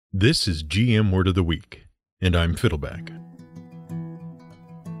This is GM Word of the Week, and I'm Fiddleback.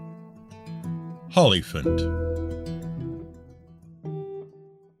 Hollyphant.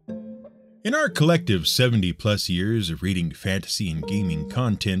 In our collective 70-plus years of reading fantasy and gaming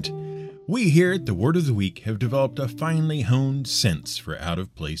content, we here at the Word of the Week have developed a finely honed sense for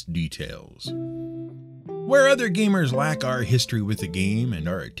out-of-place details. Where other gamers lack our history with the game and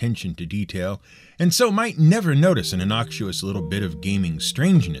our attention to detail, and so might never notice an innocuous little bit of gaming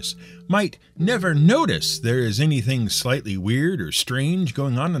strangeness, might never notice there is anything slightly weird or strange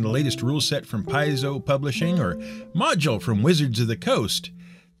going on in the latest rule set from Paizo Publishing or module from Wizards of the Coast,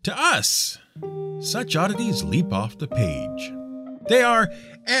 to us, such oddities leap off the page. They are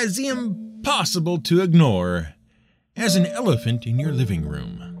as impossible to ignore as an elephant in your living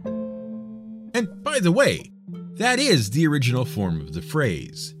room. And by the way, that is the original form of the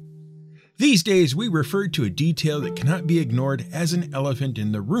phrase. These days, we refer to a detail that cannot be ignored as an elephant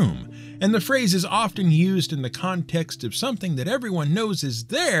in the room, and the phrase is often used in the context of something that everyone knows is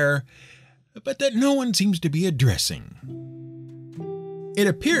there, but that no one seems to be addressing. It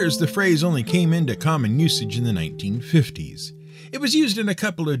appears the phrase only came into common usage in the 1950s. It was used in a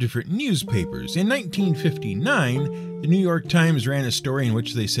couple of different newspapers. In 1959, the New York Times ran a story in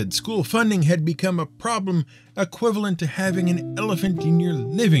which they said school funding had become a problem equivalent to having an elephant in your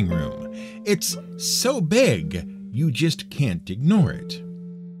living room. It's so big, you just can't ignore it.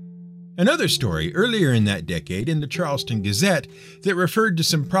 Another story earlier in that decade in the Charleston Gazette that referred to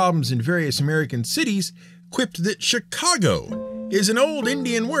some problems in various American cities quipped that Chicago is an old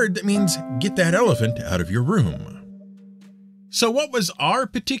Indian word that means get that elephant out of your room. So what was our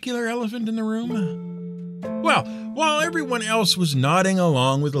particular elephant in the room? Well, while everyone else was nodding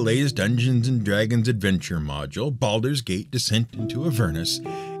along with the latest Dungeons & Dragons adventure module, Baldur's Gate Descent into Avernus,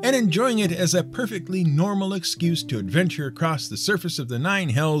 and enjoying it as a perfectly normal excuse to adventure across the surface of the Nine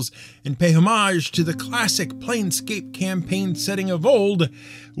Hells and pay homage to the classic Planescape campaign setting of old,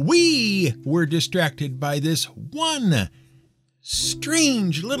 we were distracted by this one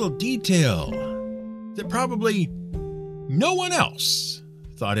strange little detail that probably no one else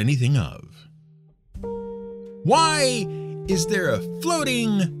thought anything of. Why is there a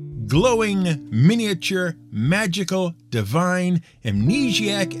floating, glowing, miniature, magical, divine,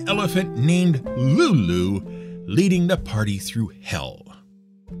 amnesiac elephant named Lulu leading the party through hell?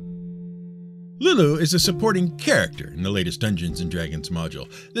 Lulu is a supporting character in the latest Dungeons & Dragons module.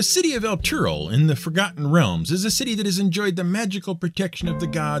 The city of Elturel in the Forgotten Realms is a city that has enjoyed the magical protection of the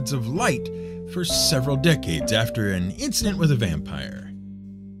gods of light for several decades after an incident with a vampire.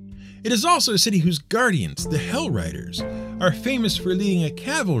 It is also a city whose guardians, the Hell Riders, are famous for leading a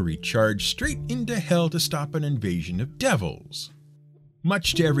cavalry charge straight into hell to stop an invasion of devils.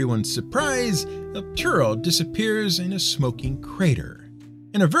 Much to everyone's surprise, Elturel disappears in a smoking crater,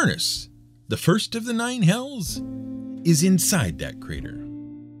 and Avernus, the first of the Nine Hells, is inside that crater.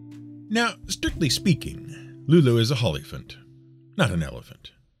 Now, strictly speaking, Lulu is a hollyphant, not an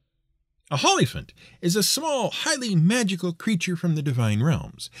elephant. A hollyphant is a small, highly magical creature from the divine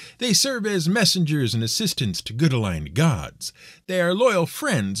realms. They serve as messengers and assistants to good-aligned gods. They are loyal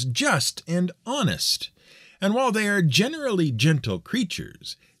friends, just and honest. And while they are generally gentle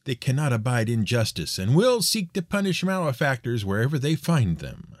creatures, they cannot abide injustice and will seek to punish malefactors wherever they find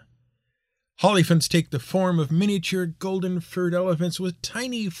them. Hollyphants take the form of miniature golden-furred elephants with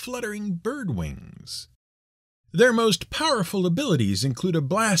tiny, fluttering bird wings. Their most powerful abilities include a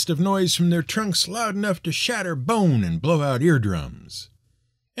blast of noise from their trunks loud enough to shatter bone and blow out eardrums,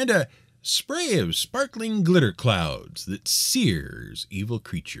 and a spray of sparkling glitter clouds that sears evil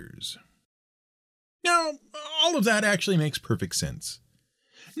creatures. Now, all of that actually makes perfect sense.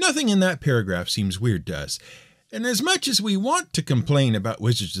 Nothing in that paragraph seems weird to us, and as much as we want to complain about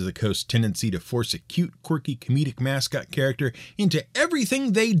Wizards of the Coast's tendency to force a cute, quirky, comedic mascot character into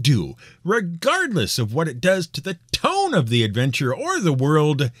everything they do, regardless of what it does to the tone of the adventure or the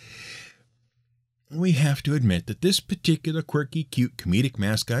world, we have to admit that this particular quirky, cute, comedic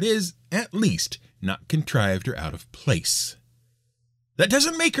mascot is, at least, not contrived or out of place. That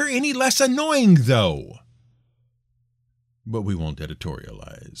doesn't make her any less annoying, though. But we won't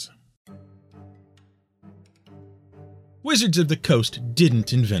editorialize. Wizards of the Coast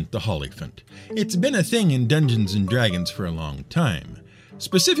didn't invent the hollyphant. It's been a thing in Dungeons & Dragons for a long time.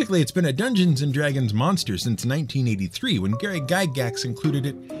 Specifically, it's been a Dungeons & Dragons monster since 1983 when Gary Gygax included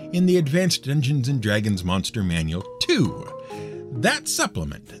it in the Advanced Dungeons & Dragons Monster Manual 2. That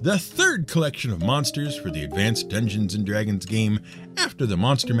supplement, the third collection of monsters for the Advanced Dungeons & Dragons game after the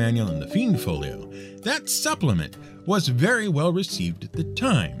Monster Manual and the Fiend Folio, that supplement was very well received at the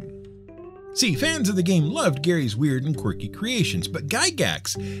time. See, fans of the game loved Gary's weird and quirky creations, but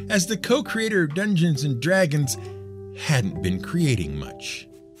Gygax, as the co-creator of Dungeons & Dragons, hadn't been creating much.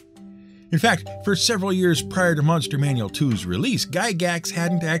 In fact, for several years prior to Monster Manual 2's release, Gygax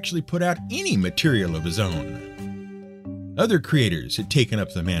hadn't actually put out any material of his own. Other creators had taken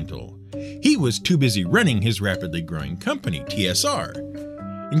up the mantle. He was too busy running his rapidly growing company, TSR,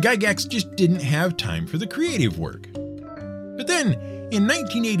 and Gygax just didn't have time for the creative work. But then, in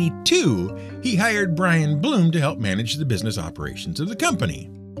 1982, he hired Brian Bloom to help manage the business operations of the company.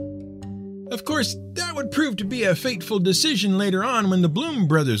 Of course, that would prove to be a fateful decision later on when the Bloom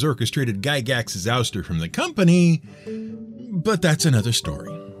brothers orchestrated Gygax's ouster from the company, but that's another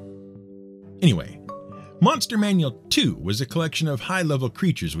story. Anyway, Monster Manual 2 was a collection of high-level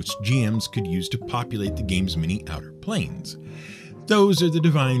creatures which GMs could use to populate the game's many outer planes. Those are the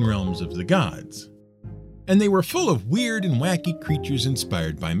divine realms of the gods. And they were full of weird and wacky creatures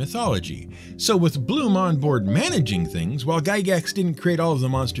inspired by mythology. So with Bloom on board managing things, while Gygax didn't create all of the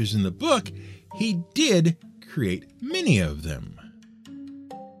monsters in the book, he did create many of them.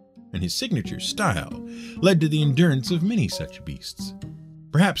 And his signature style led to the endurance of many such beasts.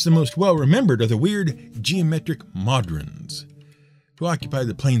 Perhaps the most well-remembered are the weird geometric Modrons, who occupy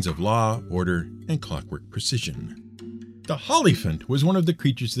the planes of law, order, and clockwork precision. The Hollyphant was one of the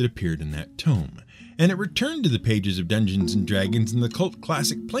creatures that appeared in that tome, and it returned to the pages of Dungeons & Dragons in the cult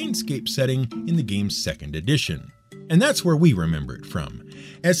classic Planescape setting in the game's second edition. And that's where we remember it from.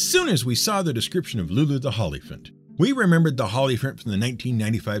 As soon as we saw the description of Lulu the Hollyphant, we remembered the Hollyphant from the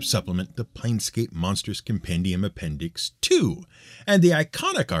 1995 supplement, the Planescape Monsters Compendium Appendix 2, and the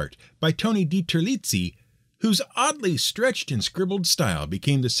iconic art by Tony DiTerlizzi, whose oddly stretched and scribbled style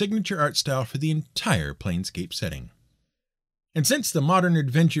became the signature art style for the entire Planescape setting. And since the modern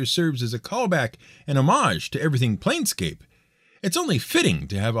adventure serves as a callback and homage to everything Planescape, it's only fitting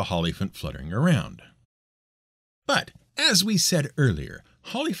to have a Hollyphant fluttering around. But, as we said earlier,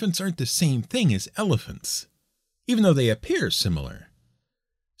 Hollyphants aren't the same thing as elephants, even though they appear similar.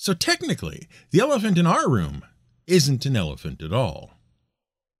 So technically, the elephant in our room isn't an elephant at all.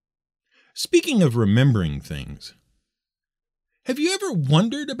 Speaking of remembering things, have you ever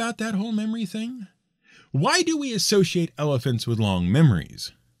wondered about that whole memory thing? Why do we associate elephants with long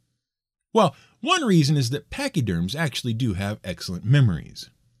memories? Well, one reason is that pachyderms actually do have excellent memories.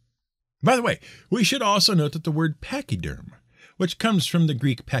 By the way, we should also note that the word pachyderm, which comes from the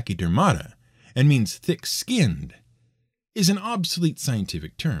Greek pachydermata and means thick-skinned, is an obsolete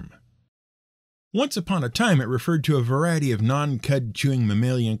scientific term. Once upon a time, it referred to a variety of non-cud chewing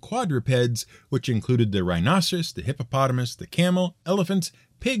mammalian quadrupeds, which included the rhinoceros, the hippopotamus, the camel, elephants,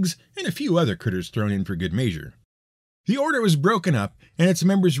 pigs, and a few other critters thrown in for good measure. The order was broken up and its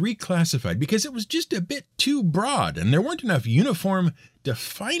members reclassified because it was just a bit too broad and there weren't enough uniform,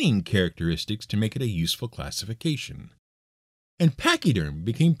 defining characteristics to make it a useful classification. And pachyderm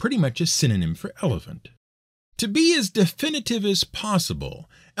became pretty much a synonym for elephant. To be as definitive as possible,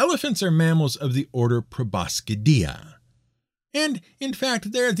 elephants are mammals of the order Proboscidea. And, in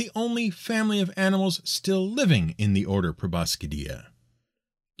fact, they're the only family of animals still living in the order Proboscidea.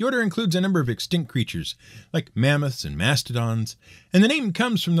 The order includes a number of extinct creatures, like mammoths and mastodons, and the name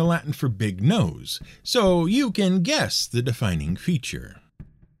comes from the Latin for big nose, so you can guess the defining feature.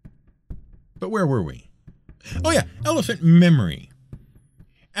 But where were we? Oh yeah, elephant memory.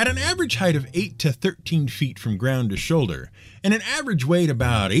 At an average height of 8 to 13 feet from ground to shoulder, and an average weight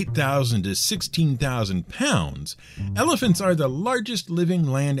about 8,000 to 16,000 pounds, elephants are the largest living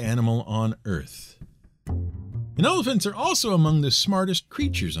land animal on Earth. And elephants are also among the smartest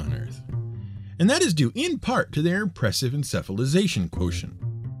creatures on Earth, and that is due in part to their impressive encephalization quotient.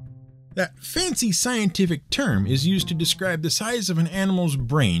 That fancy scientific term is used to describe the size of an animal's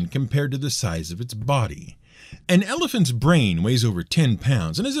brain compared to the size of its body. An elephant's brain weighs over 10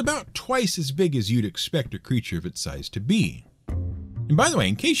 pounds and is about twice as big as you'd expect a creature of its size to be. And by the way,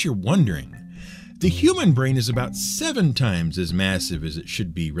 in case you're wondering, the human brain is about 7 times as massive as it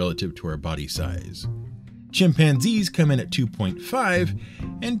should be relative to our body size. Chimpanzees come in at 2.5,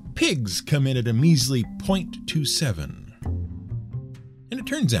 and pigs come in at a measly 0.27. And it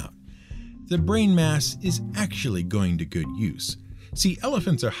turns out, the brain mass is actually going to good use. See,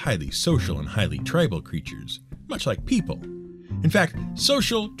 elephants are highly social and highly tribal creatures, much like people. In fact,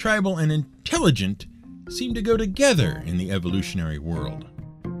 social, tribal, and intelligent seem to go together in the evolutionary world.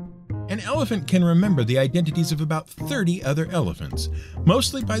 An elephant can remember the identities of about 30 other elephants,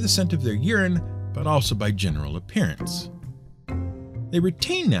 mostly by the scent of their urine, but also by general appearance. They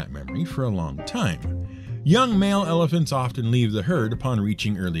retain that memory for a long time. Young male elephants often leave the herd upon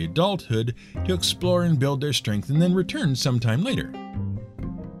reaching early adulthood to explore and build their strength and then return sometime later.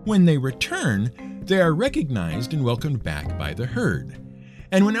 When they return, they are recognized and welcomed back by the herd.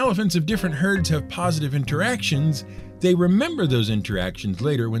 And when elephants of different herds have positive interactions, they remember those interactions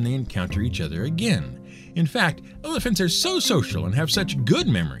later when they encounter each other again. In fact, elephants are so social and have such good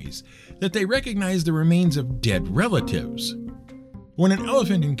memories that they recognize the remains of dead relatives. When an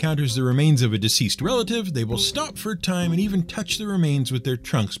elephant encounters the remains of a deceased relative, they will stop for a time and even touch the remains with their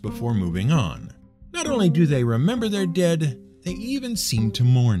trunks before moving on. Not only do they remember their dead, they even seem to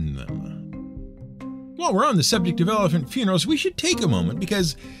mourn them. While we're on the subject of elephant funerals, we should take a moment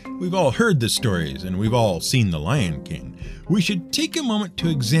because we've all heard the stories and we've all seen The Lion King. We should take a moment to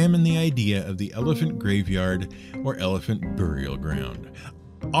examine the idea of the elephant graveyard or elephant burial ground.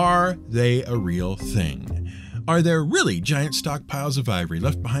 Are they a real thing? Are there really giant stockpiles of ivory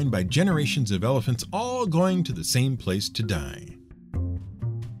left behind by generations of elephants all going to the same place to die?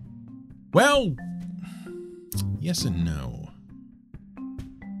 Well, yes and no.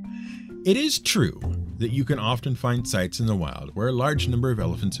 It is true that you can often find sites in the wild where a large number of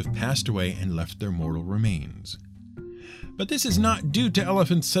elephants have passed away and left their mortal remains. But this is not due to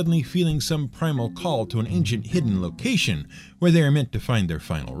elephants suddenly feeling some primal call to an ancient hidden location where they are meant to find their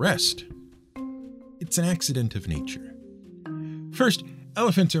final rest. It's an accident of nature. First,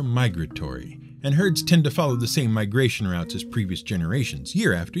 elephants are migratory, and herds tend to follow the same migration routes as previous generations,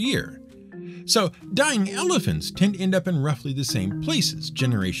 year after year. So, dying elephants tend to end up in roughly the same places,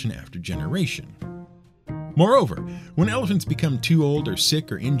 generation after generation. Moreover, when elephants become too old or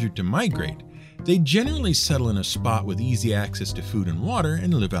sick or injured to migrate, they generally settle in a spot with easy access to food and water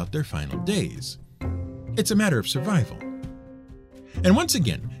and live out their final days. It's a matter of survival. And once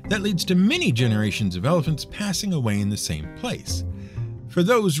again, that leads to many generations of elephants passing away in the same place. For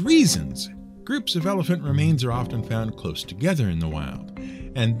those reasons, groups of elephant remains are often found close together in the wild,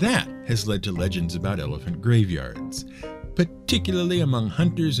 and that has led to legends about elephant graveyards, particularly among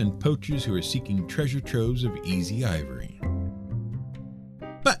hunters and poachers who are seeking treasure troves of easy ivory.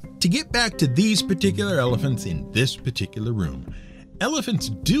 But to get back to these particular elephants in this particular room, elephants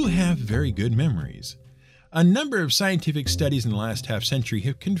do have very good memories. A number of scientific studies in the last half century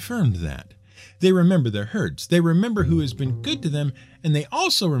have confirmed that. They remember their herds, they remember who has been good to them, and they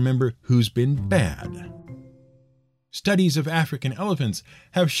also remember who's been bad. Studies of African elephants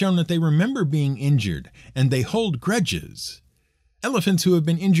have shown that they remember being injured, and they hold grudges. Elephants who have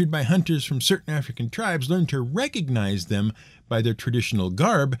been injured by hunters from certain African tribes learn to recognize them by their traditional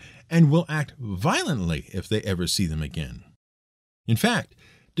garb and will act violently if they ever see them again. In fact,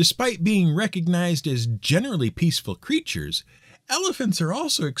 despite being recognized as generally peaceful creatures, elephants are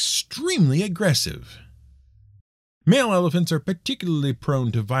also extremely aggressive. Male elephants are particularly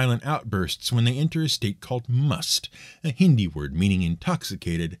prone to violent outbursts when they enter a state called must, a Hindi word meaning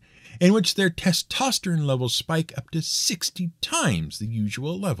intoxicated, in which their testosterone levels spike up to 60 times the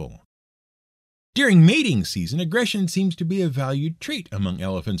usual level. During mating season, aggression seems to be a valued trait among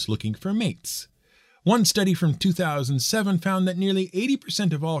elephants looking for mates. One study from 2007 found that nearly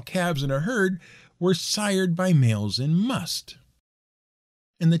 80% of all calves in a herd were sired by males in must.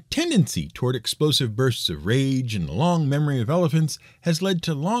 And the tendency toward explosive bursts of rage and the long memory of elephants has led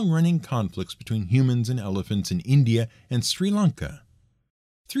to long-running conflicts between humans and elephants in India and Sri Lanka.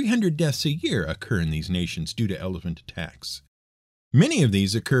 300 deaths a year occur in these nations due to elephant attacks. Many of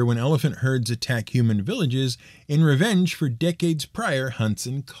these occur when elephant herds attack human villages in revenge for decades prior hunts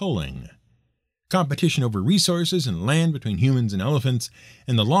and culling. Competition over resources and land between humans and elephants,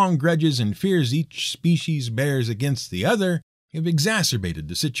 and the long grudges and fears each species bears against the other, have exacerbated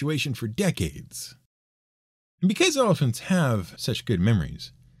the situation for decades. And because elephants have such good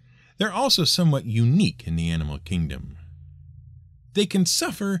memories, they're also somewhat unique in the animal kingdom. They can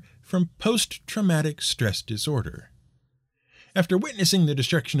suffer from post-traumatic stress disorder. After witnessing the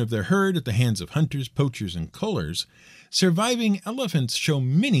destruction of their herd at the hands of hunters, poachers, and cullers, surviving elephants show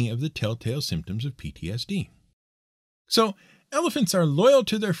many of the telltale symptoms of PTSD. So, elephants are loyal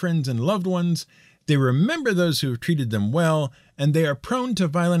to their friends and loved ones, they remember those who have treated them well, and they are prone to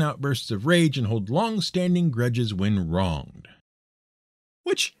violent outbursts of rage and hold long-standing grudges when wronged.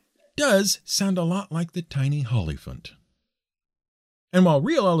 Which does sound a lot like the tiny Hollyphant. And while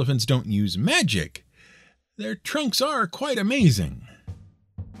real elephants don't use magic, their trunks are quite amazing.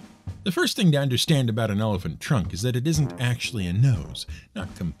 The first thing to understand about an elephant trunk is that it isn't actually a nose,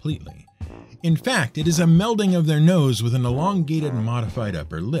 not completely. In fact, it is a melding of their nose with an elongated and modified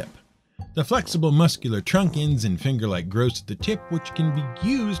upper lip. The flexible muscular trunk ends in finger-like growths at the tip, which can be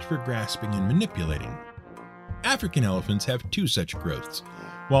used for grasping and manipulating. African elephants have 2 such growths,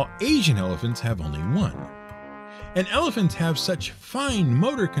 while Asian elephants have only 1. And elephants have such fine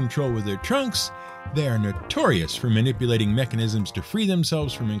motor control with their trunks, they are notorious for manipulating mechanisms to free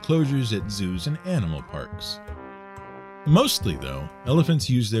themselves from enclosures at zoos and animal parks. Mostly, though, elephants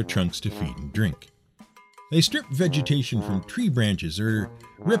use their trunks to feed and drink. They strip vegetation from tree branches or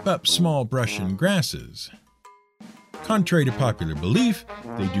rip up small brush and grasses. Contrary to popular belief,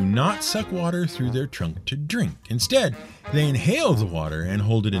 they do not suck water through their trunk to drink. Instead, they inhale the water and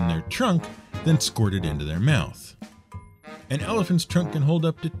hold it in their trunk, then squirt it into their mouth. An elephant's trunk can hold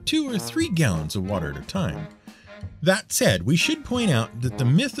up to 2 or 3 gallons of water at a time. That said, we should point out that the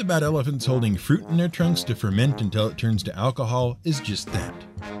myth about elephants holding fruit in their trunks to ferment until it turns to alcohol is just that,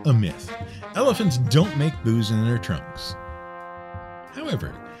 a myth. Elephants don't make booze in their trunks.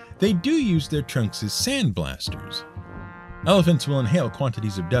 However, they do use their trunks as sand blasters. Elephants will inhale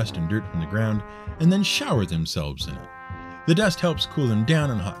quantities of dust and dirt from the ground and then shower themselves in it. The dust helps cool them down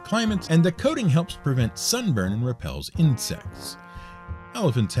in hot climates, and the coating helps prevent sunburn and repels insects.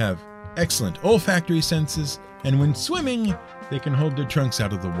 Elephants have excellent olfactory senses, and when swimming, they can hold their trunks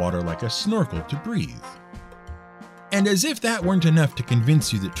out of the water like a snorkel to breathe. And as if that weren't enough to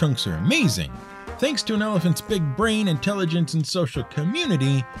convince you that trunks are amazing, thanks to an elephant's big brain, intelligence, and social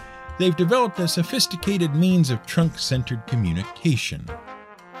community, they've developed a sophisticated means of trunk-centered communication.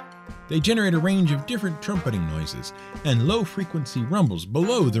 They generate a range of different trumpeting noises and low-frequency rumbles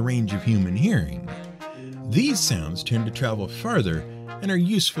below the range of human hearing. These sounds tend to travel farther and are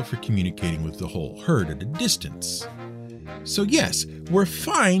useful for communicating with the whole herd at a distance. So yes, we're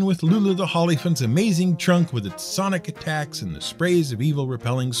fine with Lulu the Hollyphant's amazing trunk with its sonic attacks and the sprays of evil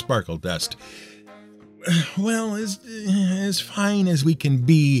repelling sparkle dust. Well, as fine as we can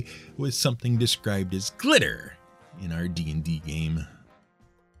be with something described as glitter in our D&D game.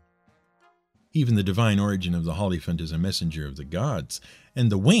 Even the divine origin of the Hollyphant as a messenger of the gods,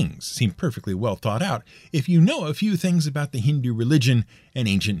 and the wings seem perfectly well thought out if you know a few things about the Hindu religion and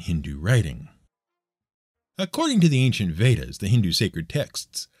ancient Hindu writing. According to the ancient Vedas, the Hindu sacred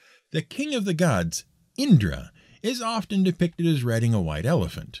texts, the king of the gods, Indra, is often depicted as riding a white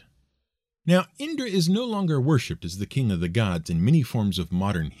elephant. Now, Indra is no longer worshipped as the king of the gods in many forms of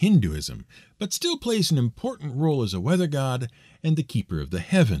modern Hinduism, but still plays an important role as a weather god and the keeper of the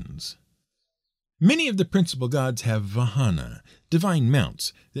heavens. Many of the principal gods have Vahana, divine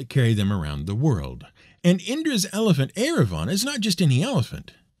mounts that carry them around the world. And Indra's elephant Airavan is not just any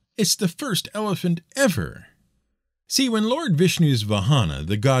elephant. It's the first elephant ever. See, when Lord Vishnu's Vahana,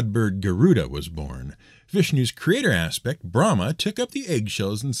 the god bird Garuda, was born, Vishnu's creator aspect, Brahma, took up the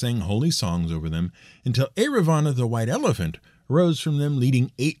eggshells and sang holy songs over them until Airavana, the white elephant, rose from them,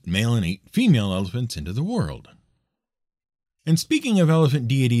 leading 8 male and 8 female elephants into the world. And speaking of elephant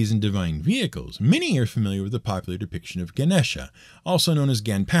deities and divine vehicles, many are familiar with the popular depiction of Ganesha, also known as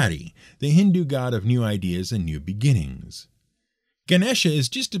Ganpati, the Hindu god of new ideas and new beginnings. Ganesha is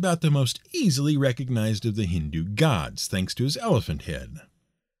just about the most easily recognized of the Hindu gods, thanks to his elephant head.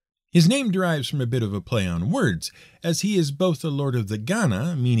 His name derives from a bit of a play on words, as he is both the lord of the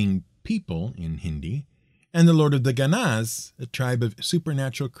Gana, meaning people in Hindi, and the lord of the Ganas, a tribe of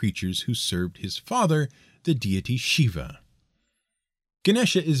supernatural creatures who served his father, the deity Shiva.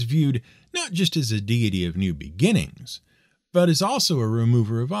 Ganesha is viewed not just as a deity of new beginnings, but as also a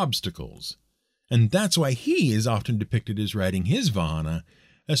remover of obstacles. And that's why he is often depicted as riding his Vahana,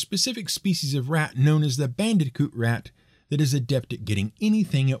 a specific species of rat known as the bandicoot rat that is adept at getting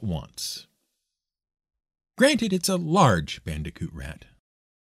anything it wants. Granted, it's a large bandicoot rat.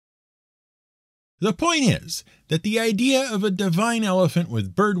 The point is that the idea of a divine elephant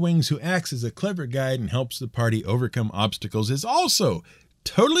with bird wings who acts as a clever guide and helps the party overcome obstacles is also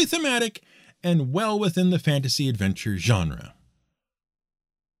totally thematic and well within the fantasy adventure genre.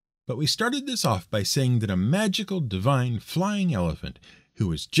 But we started this off by saying that a magical, divine, flying elephant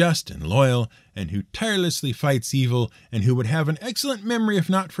who is just and loyal and who tirelessly fights evil and who would have an excellent memory if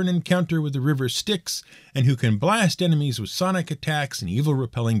not for an encounter with the river Styx and who can blast enemies with sonic attacks and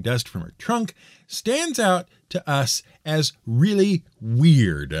evil-repelling dust from her trunk stands out to us as really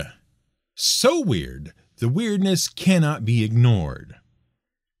weird. So weird, the weirdness cannot be ignored.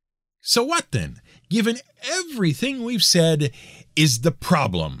 So what then, given everything we've said, is the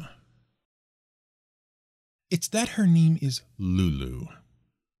problem? It's that her name is Lulu.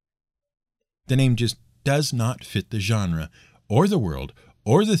 The name just does not fit the genre, or the world,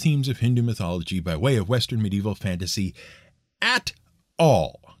 or the themes of Hindu mythology by way of Western medieval fantasy at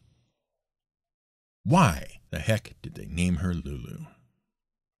all. Why the heck did they name her Lulu?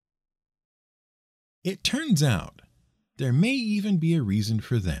 It turns out there may even be a reason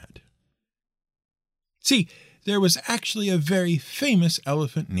for that. See, there was actually a very famous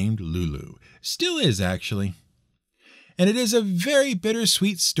elephant named Lulu. Still is, actually. and it is a very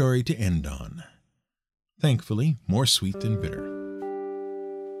bittersweet story to end on. Thankfully, more sweet than bitter.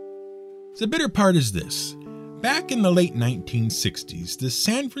 The bitter part is this. Back in the late 1960s, the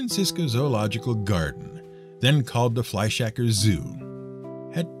San Francisco Zoological Garden, then called the Fleischacker Zoo,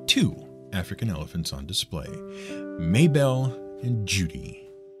 had two African elephants on display, Maybelle and Judy.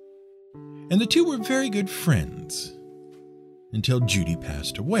 And the two were very good friends, until Judy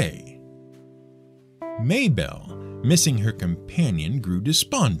passed away. Maybelle, missing her companion, grew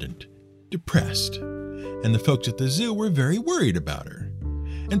despondent, depressed, and the folks at the zoo were very worried about her.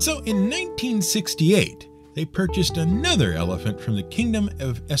 And so in 1968, they purchased another elephant from the Kingdom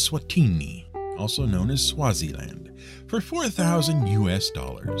of Eswatini, also known as Swaziland, for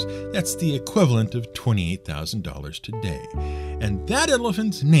 $4,000. That's the equivalent of $28,000 today. And that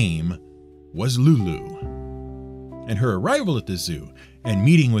elephant's name was Lulu. And her arrival at the zoo and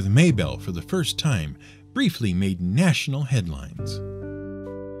meeting with Maybelle for the first time briefly made national headlines.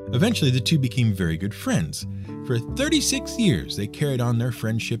 Eventually, the two became very good friends. For 36 years, they carried on their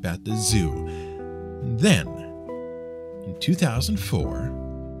friendship at the zoo. Then, in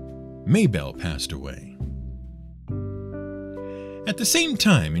 2004, Maybelle passed away. At the same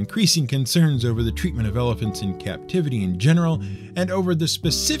time, increasing concerns over the treatment of elephants in captivity in general and over the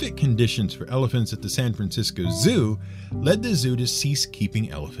specific conditions for elephants at the San Francisco Zoo led the zoo to cease keeping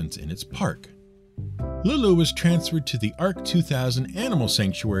elephants in its park. Lulu was transferred to the ARC 2000 Animal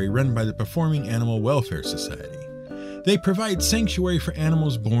Sanctuary run by the Performing Animal Welfare Society. They provide sanctuary for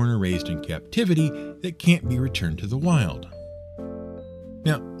animals born or raised in captivity that can't be returned to the wild.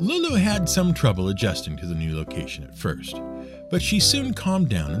 Now, Lulu had some trouble adjusting to the new location at first, but she soon calmed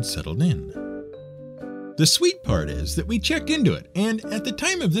down and settled in. The sweet part is that we checked into it, and at the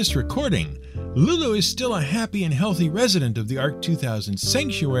time of this recording, Lulu is still a happy and healthy resident of the ARC 2000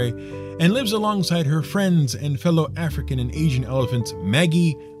 sanctuary and lives alongside her friends and fellow African and Asian elephants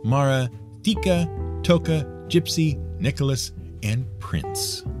Maggie, Mara, Tika, Toka, Gypsy, Nicholas, and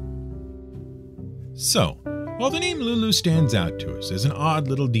Prince. So, while the name Lulu stands out to us as an odd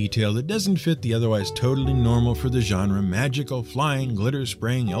little detail that doesn't fit the otherwise totally normal for the genre magical, flying,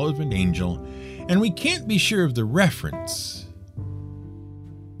 glitter-spraying elephant angel, and we can't be sure of the reference,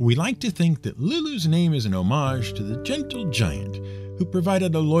 we like to think that Lulu's name is an homage to the gentle giant who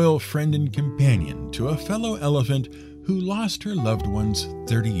provided a loyal friend and companion to a fellow elephant who lost her loved ones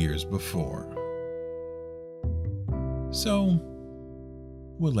 30 years before. So,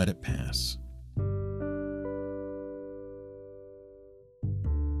 we'll let it pass.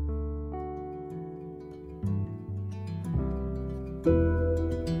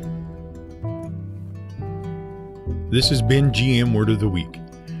 This has been GM Word of the Week.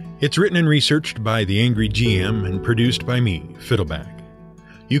 It's written and researched by The Angry GM and produced by me, Fiddleback.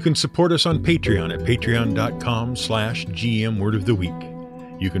 You can support us on Patreon at patreon.com/GM Word of the Week.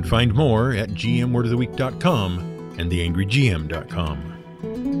 You can find more at gmwordoftheweek.com and theangrygm.com.